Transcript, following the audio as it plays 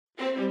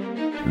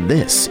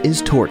This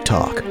is Tort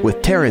Talk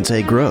with Terrence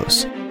A.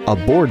 Gross,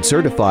 a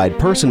board-certified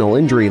personal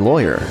injury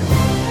lawyer.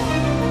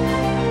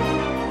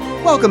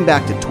 Welcome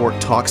back to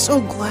Tort Talk. So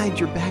glad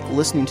you're back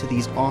listening to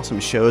these awesome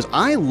shows.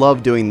 I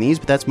love doing these,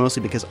 but that's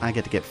mostly because I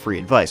get to get free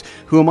advice.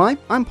 Who am I?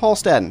 I'm Paul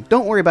Stadden.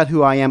 Don't worry about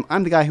who I am.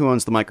 I'm the guy who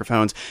owns the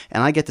microphones,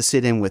 and I get to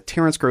sit in with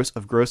Terrence Gross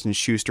of Gross &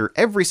 Schuster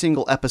every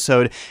single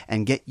episode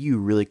and get you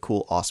really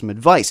cool, awesome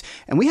advice.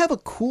 And we have a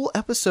cool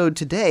episode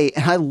today,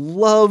 and I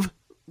love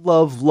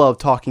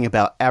talking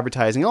about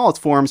advertising in all its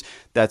forms.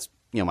 That's,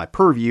 my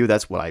purview.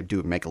 That's what I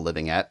do make a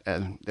living at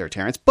there,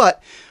 Terrence.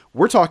 But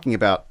we're talking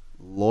about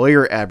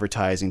lawyer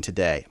advertising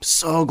today. I'm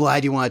so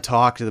glad you want to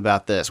talk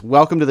about this.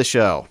 Welcome to the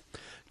show.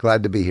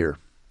 Glad to be here.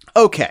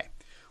 Okay,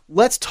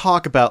 let's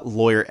talk about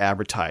lawyer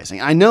advertising.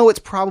 I know it's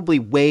probably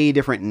way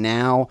different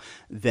now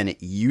than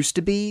it used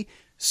to be.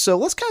 So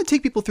let's kind of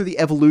take people through the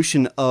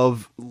evolution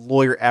of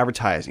lawyer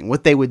advertising,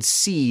 what they would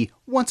see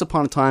once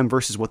upon a time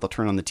versus what they'll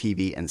turn on the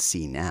TV and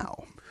see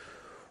now.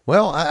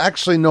 Well, I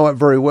actually know it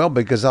very well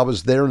because I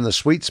was there in the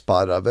sweet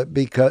spot of it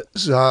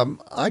because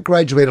I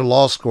graduated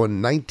law school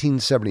in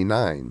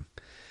 1979.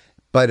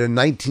 But in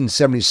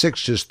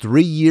 1976, just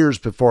 3 years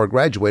before I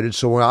graduated,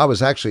 so when I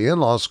was actually in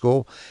law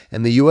school,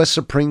 and the U.S.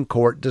 Supreme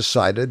Court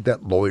decided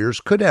that lawyers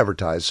could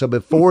advertise. So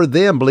before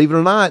then, believe it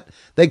or not,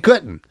 they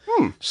couldn't.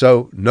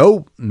 So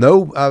no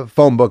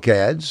phone book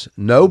ads,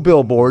 no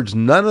billboards,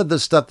 none of the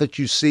stuff that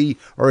you see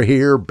or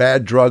hear,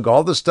 bad drug,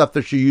 all the stuff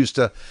that you used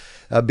to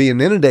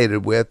being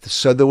inundated with.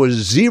 So there was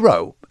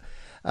zero.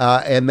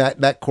 And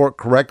that court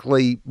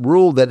correctly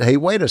ruled that, hey,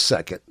 wait a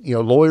second,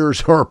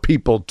 lawyers are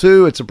people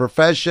too. It's a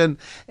profession,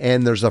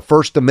 and there's a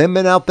First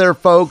Amendment out there,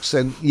 folks.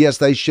 And yes,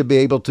 they should be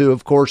able to.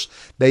 Of course,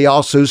 they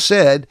also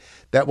said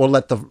that will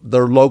let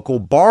their local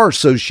bar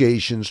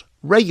associations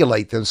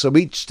regulate them. So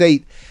each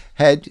state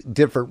had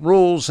different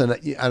rules, and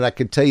I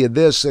can tell you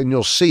this, and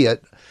you'll see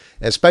it,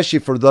 especially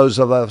for those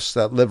of us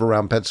that live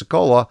around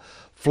Pensacola.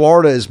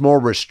 Florida is more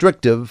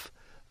restrictive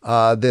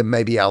than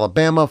maybe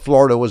Alabama.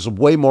 Florida was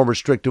way more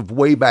restrictive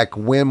way back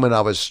when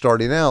I was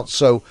starting out.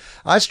 So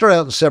I started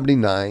out in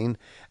 79,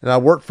 and I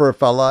worked for a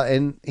fella,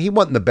 and he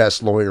wasn't the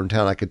best lawyer in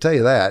town, I could tell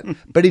you that,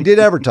 but he did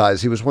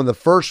advertise. He was one of the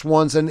first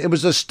ones, and it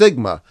was a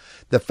stigma.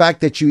 The fact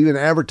that you even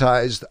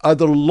advertised,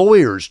 other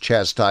lawyers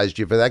chastised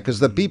you for that because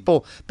the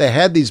people that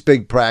had these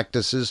big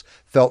practices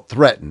felt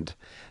threatened.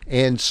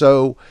 And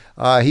so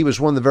he was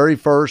one of the very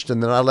first,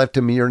 and then I left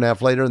him a year and a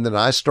half later, and then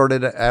I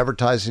started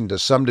advertising to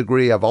some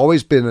degree. I've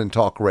always been in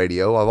talk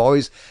radio. I've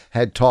always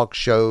had talk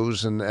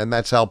shows, and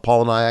that's how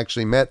Paul and I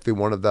actually met through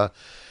one of the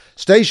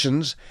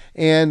stations.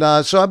 And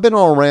so I've been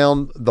all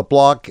around the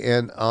block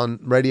and on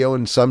radio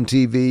and some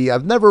TV.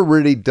 I've never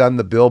really done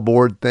the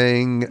billboard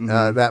thing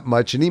that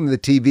much, and even the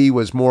TV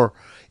was more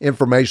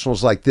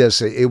informationals like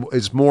this.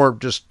 It's more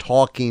just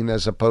talking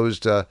as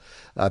opposed to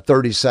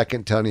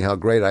 30-second telling you how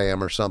great I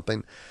am or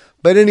something.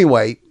 But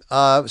anyway,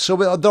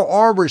 so there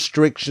are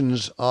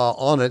restrictions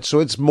on it. So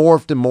it's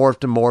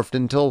morphed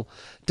until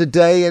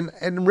today.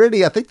 And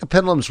really, I think the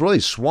pendulum's really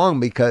swung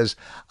because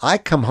I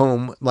come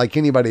home like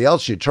anybody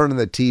else. You turn on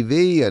the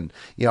TV and,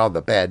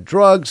 the bad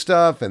drug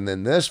stuff and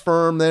then this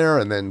firm there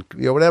and then,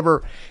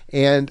 whatever.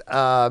 And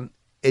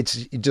it's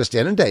just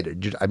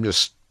inundated. I'm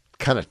just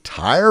kind of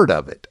tired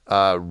of it,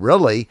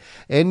 really.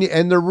 And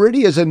there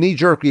really is a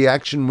knee-jerk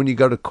reaction when you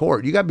go to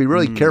court. You got to be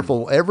really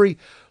careful. Every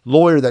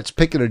lawyer that's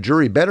picking a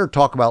jury better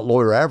talk about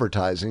lawyer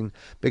advertising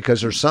because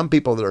there's some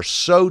people that are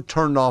so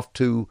turned off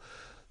to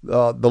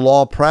the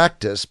law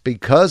practice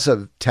because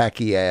of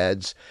tacky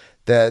ads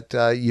that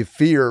you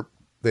fear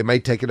they may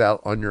take it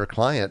out on your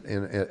client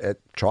at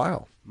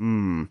trial.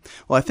 Well,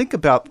 I think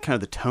about kind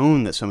of the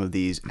tone that some of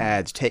these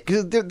ads take,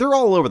 because they're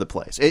all over the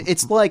place.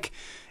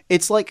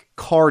 It's like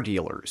car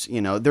dealers,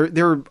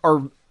 there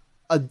are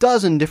a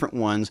dozen different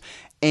ones,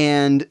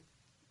 and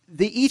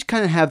they each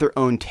kind of have their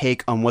own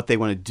take on what they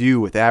want to do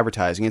with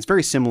advertising. It's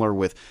very similar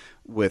with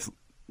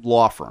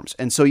law firms.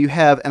 And so you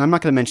have, and I'm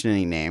not going to mention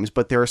any names,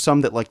 but there are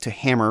some that like to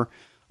hammer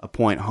a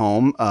point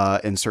home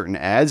in certain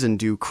ads and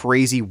do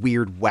crazy,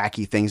 weird,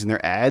 wacky things in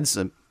their ads,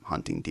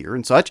 hunting deer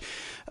and such,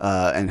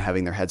 and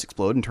having their heads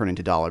explode and turn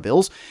into dollar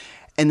bills.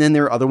 And then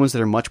there are other ones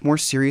that are much more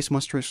serious,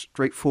 much more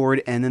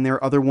straightforward. And then there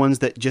are other ones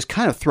that just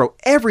kind of throw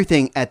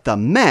everything at the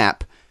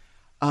map.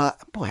 I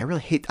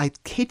hate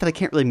that I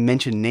can't really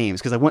mention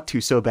names because I want to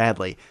so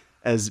badly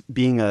as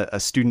being a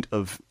student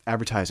of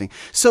advertising.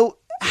 So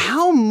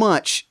how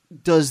much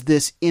does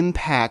this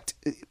impact,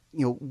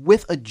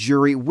 with a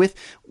jury, with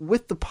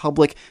the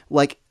public?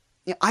 Like,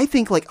 I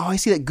think I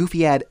see that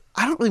goofy ad.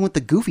 I don't really want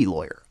the goofy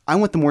lawyer. I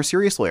want the more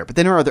serious lawyer. But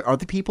then there are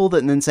other people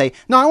that then say,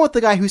 no, I want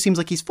the guy who seems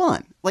like he's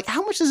fun. Like,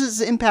 how much does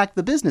this impact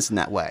the business in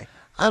that way?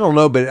 I don't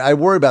know, but I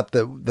worry about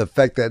the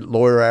fact that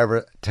lawyer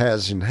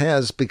advertising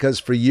has, because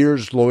for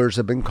years lawyers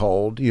have been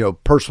called,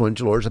 personal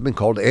injury lawyers have been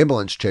called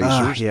ambulance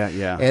chasers.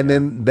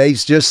 Then they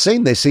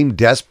seem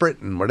desperate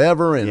and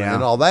whatever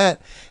and all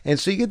that. And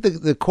so you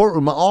get the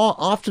courtroom. I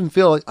often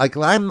feel like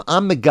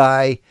I'm the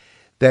guy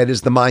that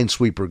is the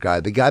minesweeper guy,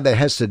 the guy that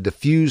has to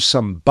diffuse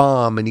some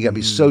bomb, and you got to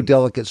be so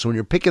delicate. So when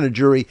you're picking a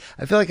jury,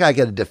 I feel like I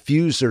got to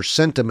diffuse their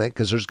sentiment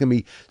because there's going to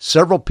be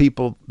several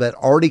people that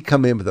already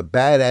come in with a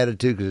bad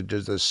attitude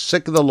because they're just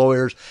sick of the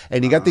lawyers.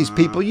 And you got these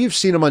people, you've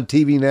seen them on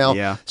TV now.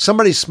 Yeah.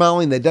 Somebody's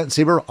smiling, they doesn't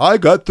see her. I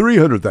got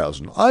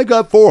 300,000. I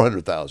got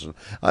 400,000.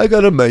 I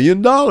got $1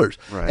 million. Right.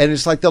 And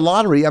it's like the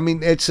lottery. I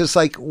mean, it's just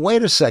like,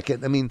 wait a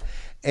second. I mean,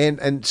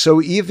 and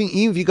so even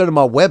if you go to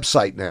my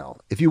website now,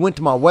 if you went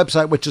to my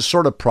website, which is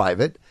sort of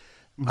private,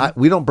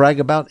 we don't brag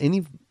about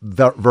any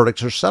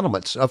verdicts or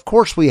settlements. Of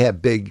course, we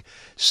have big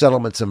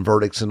settlements and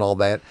verdicts and all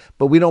that,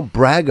 but we don't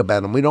brag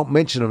about them. We don't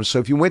mention them. So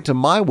if you went to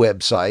my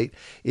website,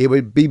 it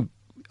would be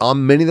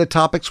on many of the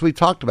topics we've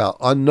talked about,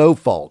 on no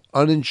fault,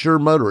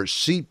 uninsured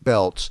motorists, seat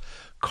belts,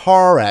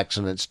 car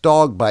accidents,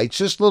 dog bites,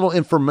 just little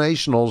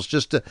informationals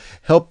just to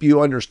help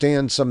you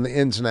understand some of the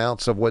ins and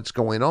outs of what's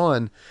going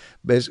on.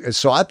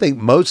 So I think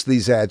most of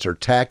these ads are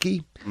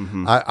tacky.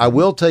 I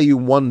will tell you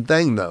one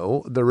thing,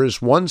 though. There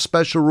is one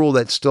special rule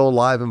that's still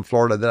alive in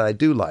Florida that I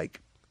do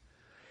like.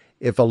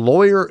 If a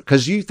lawyer,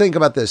 because you think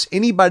about this,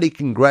 anybody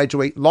can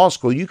graduate law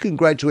school. You can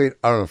graduate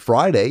on a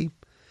Friday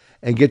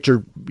and get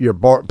your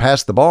bar,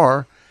 pass the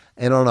bar,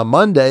 and on a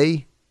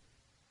Monday,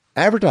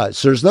 advertise.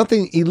 So there's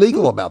nothing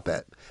illegal about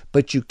that.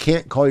 But you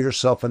can't call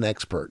yourself an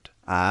expert.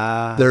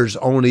 There's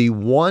only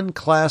one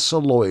class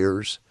of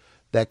lawyers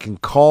that can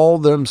call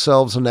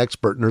themselves an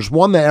expert. And there's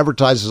one that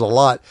advertises a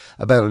lot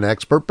about an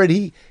expert, but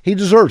he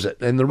deserves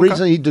it. And the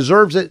reason he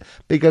deserves it,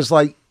 because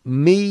like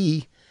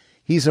me,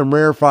 he's a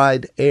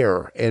rarefied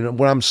air. And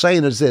what I'm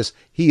saying is this,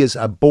 he is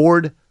a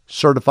board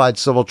certified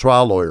civil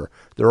trial lawyer.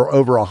 There are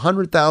over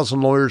 100,000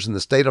 lawyers in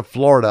the state of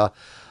Florida.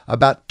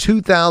 About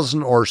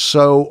 2,000 or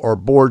so are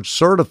board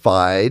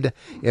certified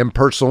in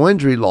personal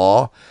injury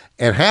law,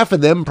 and half of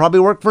them probably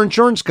work for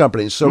insurance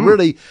companies. So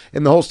really,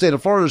 in the whole state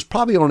of Florida, there's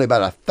probably only about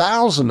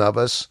 1,000 of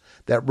us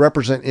that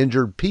represent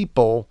injured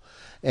people.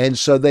 And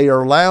so they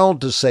are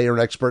allowed to say they're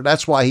an expert.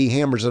 That's why he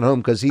hammers it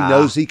home, because he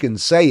knows he can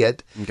say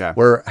it,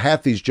 where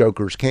half these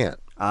jokers can't.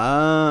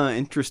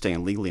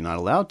 Interesting. Legally not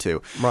allowed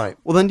to. Right.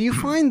 Well, then do you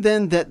find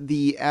then that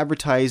the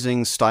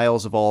advertising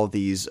styles of all of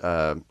these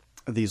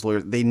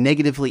lawyers, they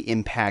negatively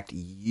impact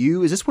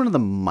you? Is this one of the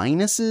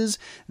minuses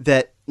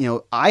that,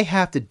 I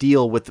have to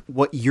deal with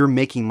what you're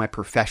making my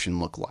profession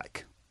look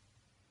like?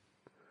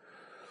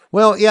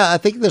 Well, yeah, I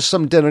think there's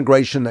some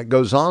denigration that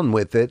goes on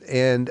with it.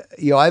 And,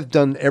 I've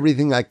done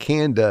everything I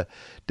can to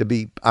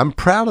be, I'm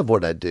proud of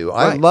what I do.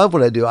 I love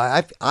what I do.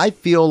 I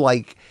feel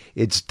like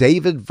it's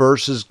David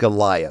versus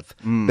Goliath.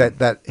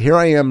 That here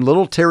I am,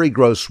 little Terry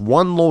Gross,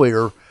 one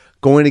lawyer,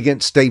 going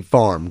against State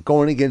Farm,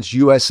 going against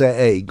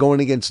USAA, going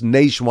against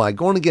Nationwide,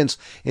 going against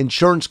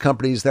insurance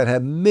companies that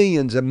have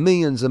millions and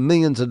millions and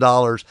millions of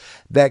dollars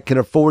that can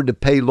afford to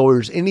pay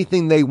lawyers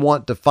anything they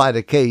want to fight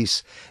a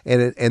case.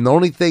 And the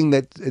only thing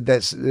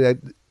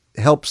that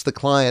helps the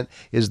client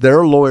is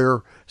their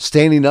lawyer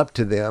standing up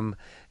to them.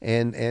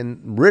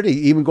 And really,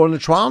 even going to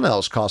trial now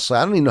is costly.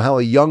 I don't even know how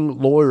a young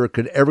lawyer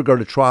could ever go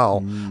to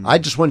trial. I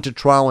just went to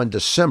trial in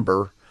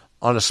December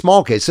on a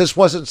small case. This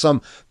wasn't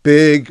some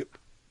big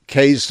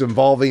case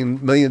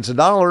involving millions of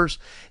dollars.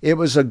 It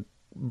was a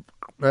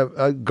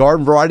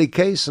garden variety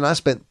case, and I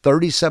spent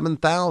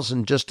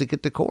 $37,000 just to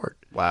get to court.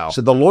 Wow.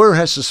 So the lawyer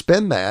has to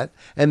spend that,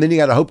 and then you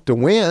got to hope to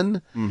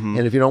win. And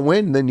if you don't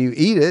win, then you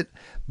eat it.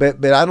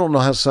 But I don't know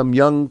how some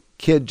young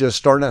kid just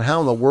starting out,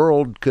 how in the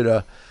world could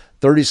a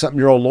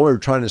 30-something-year-old lawyer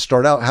trying to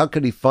start out, how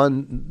could he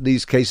fund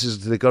these cases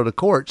to go to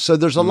court? So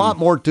there's a lot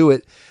more to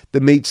it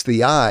than meets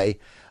the eye.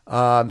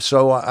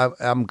 So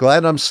I'm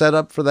glad I'm set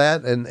up for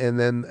that,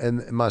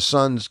 and my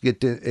sons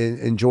get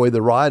to enjoy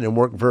the ride and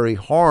work very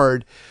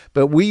hard.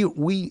 But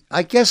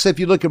I guess if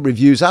you look at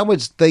reviews, I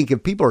would think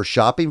if people are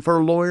shopping for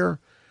a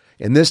lawyer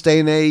in this day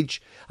and age,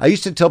 I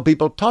used to tell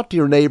people, talk to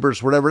your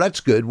neighbors, whatever,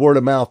 that's good, word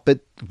of mouth, but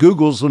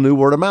Google's the new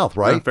word of mouth,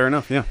 right? Yeah, fair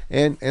enough, yeah.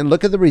 And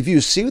look at the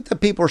reviews, see what the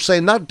people are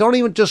saying. Don't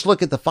even just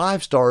look at the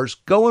 5 stars,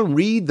 go and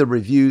read the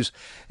reviews,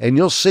 and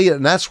you'll see it.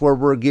 And that's where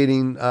we're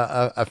getting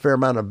a fair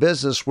amount of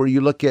business, where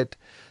you look at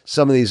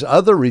some of these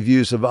other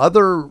reviews of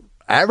other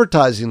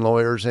advertising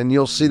lawyers, and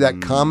you'll see that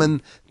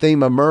common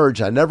theme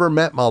emerge. I never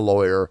met my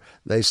lawyer.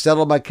 They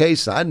settled my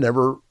case. I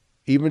never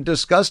even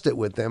discussed it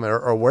with them,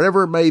 or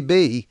whatever it may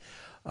be,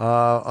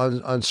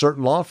 on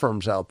certain law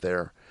firms out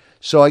there.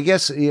 So I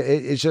guess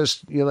it's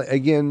just,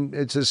 again,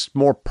 it's just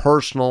more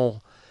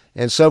personal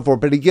and so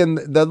forth. But again,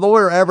 the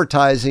lawyer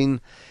advertising,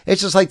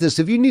 it's just like this.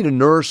 If you need a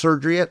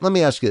neurosurgery, let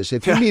me ask you this.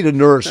 If you need a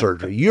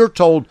neurosurgery, you're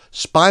told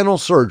spinal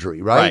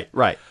surgery, right?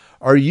 Right.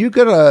 Are you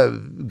going to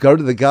go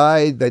to the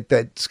guy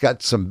that's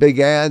got some big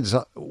ads,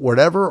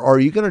 whatever? Or are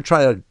you going to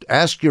try to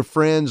ask your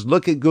friends,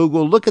 look at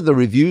Google, look at the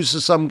reviews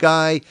of some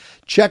guy,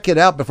 check it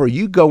out before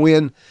you go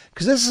in?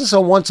 Because this is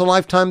a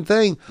once-in-a-lifetime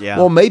thing. Yeah.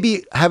 Well,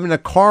 maybe having a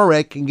car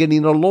wreck and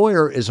getting a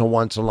lawyer is a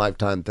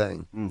once-in-a-lifetime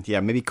thing. Yeah,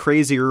 maybe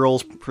Crazy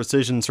Earl's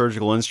Precision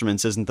Surgical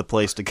Instruments isn't the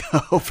place to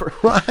go for.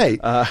 Right.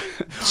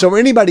 So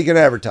anybody can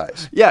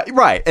advertise. Yeah,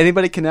 right.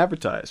 Anybody can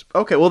advertise.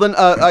 Okay, well then,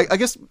 I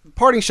guess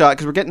parting shot,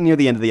 because we're getting near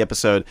the end of the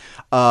episode.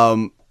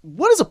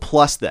 what is a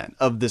plus then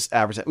of this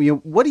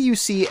advertising? What do you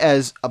see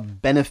as a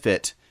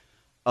benefit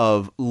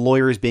of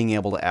lawyers being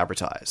able to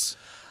advertise?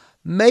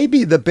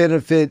 Maybe the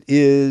benefit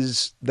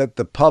is that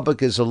the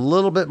public is a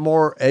little bit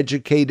more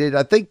educated.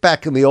 I think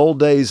back in the old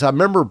days, I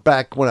remember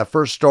back when I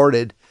first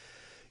started,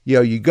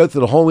 you go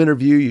through the whole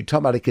interview, you talk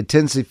about a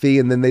contingency fee,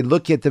 and then they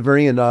look at the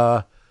very end,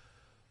 do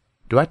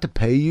I have to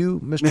pay you,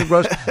 Mr.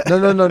 Gross?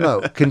 No.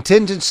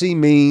 Contingency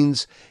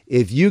means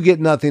if you get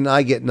nothing,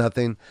 I get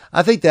nothing.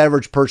 I think the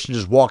average person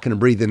just walking and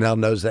breathing now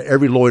knows that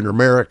every lawyer in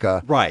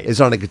America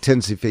is on a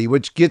contingency fee,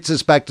 which gets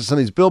us back to some of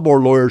these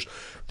billboard lawyers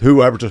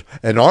who advertise.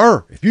 And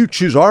if you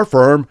choose our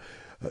firm,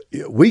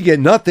 we get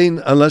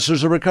nothing unless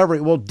there's a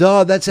recovery. Well,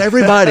 duh, that's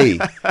everybody.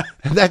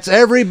 That's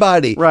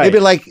everybody. Right. It'd be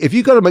like, if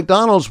you go to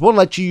McDonald's, we'll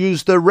let you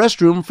use the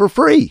restroom for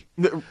free.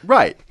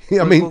 Right.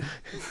 I mean,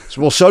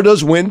 so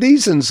does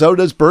Wendy's and so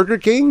does Burger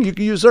King. You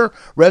can use their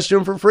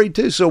restroom for free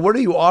too. So what are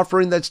you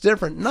offering that's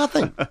different?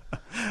 Nothing.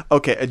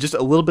 Okay, just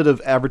a little bit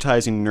of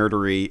advertising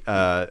nerdery,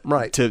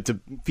 right? To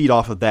feed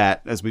off of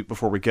that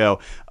before we go.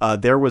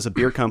 There was a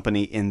beer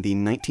company in the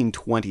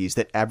 1920s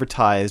that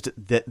advertised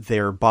that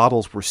their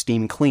bottles were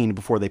steam cleaned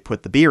before they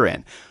put the beer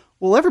in.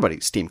 Well, everybody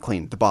steam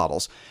cleaned the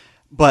bottles.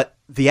 But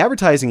the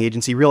advertising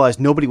agency realized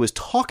nobody was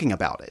talking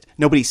about it.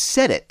 Nobody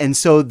said it. And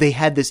so they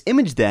had this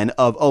image then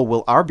of,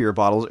 our beer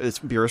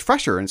beer is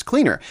fresher and it's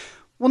cleaner.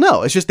 Well,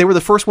 no, it's just they were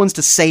the first ones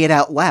to say it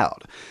out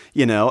loud,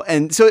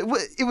 And so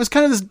it was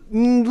kind of this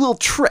little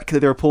trick that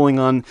they were pulling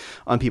on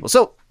people.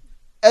 So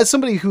as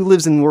somebody who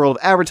lives in the world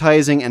of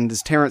advertising, and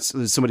as Terrence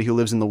is somebody who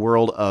lives in the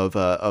world of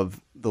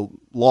the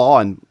law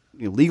and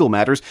legal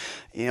matters,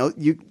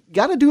 you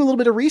got to do a little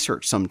bit of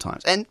research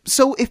sometimes. And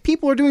so if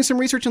people are doing some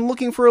research and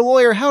looking for a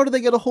lawyer, how do they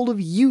get a hold of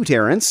you,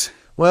 Terrence?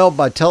 Well,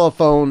 by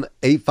telephone,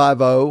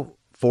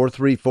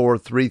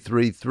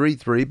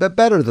 850-434-3333. But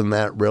better than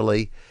that,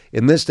 really,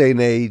 in this day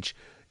and age,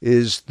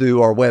 is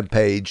through our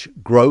webpage,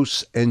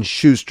 Gross and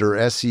Schuster,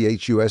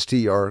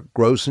 SCHUSTR,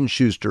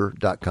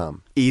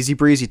 grossandschuster.com. Easy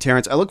breezy,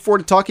 Terrence. I look forward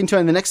to talking to you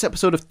in the next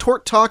episode of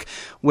Tort Talk,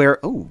 where,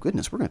 we're going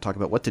to talk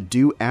about what to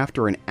do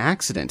after an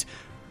accident.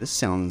 This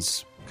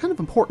sounds kind of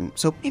important,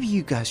 so maybe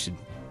you guys should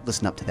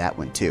listen up to that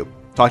one too.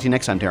 Talk to you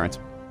next time, Terrence.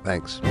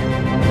 Thanks.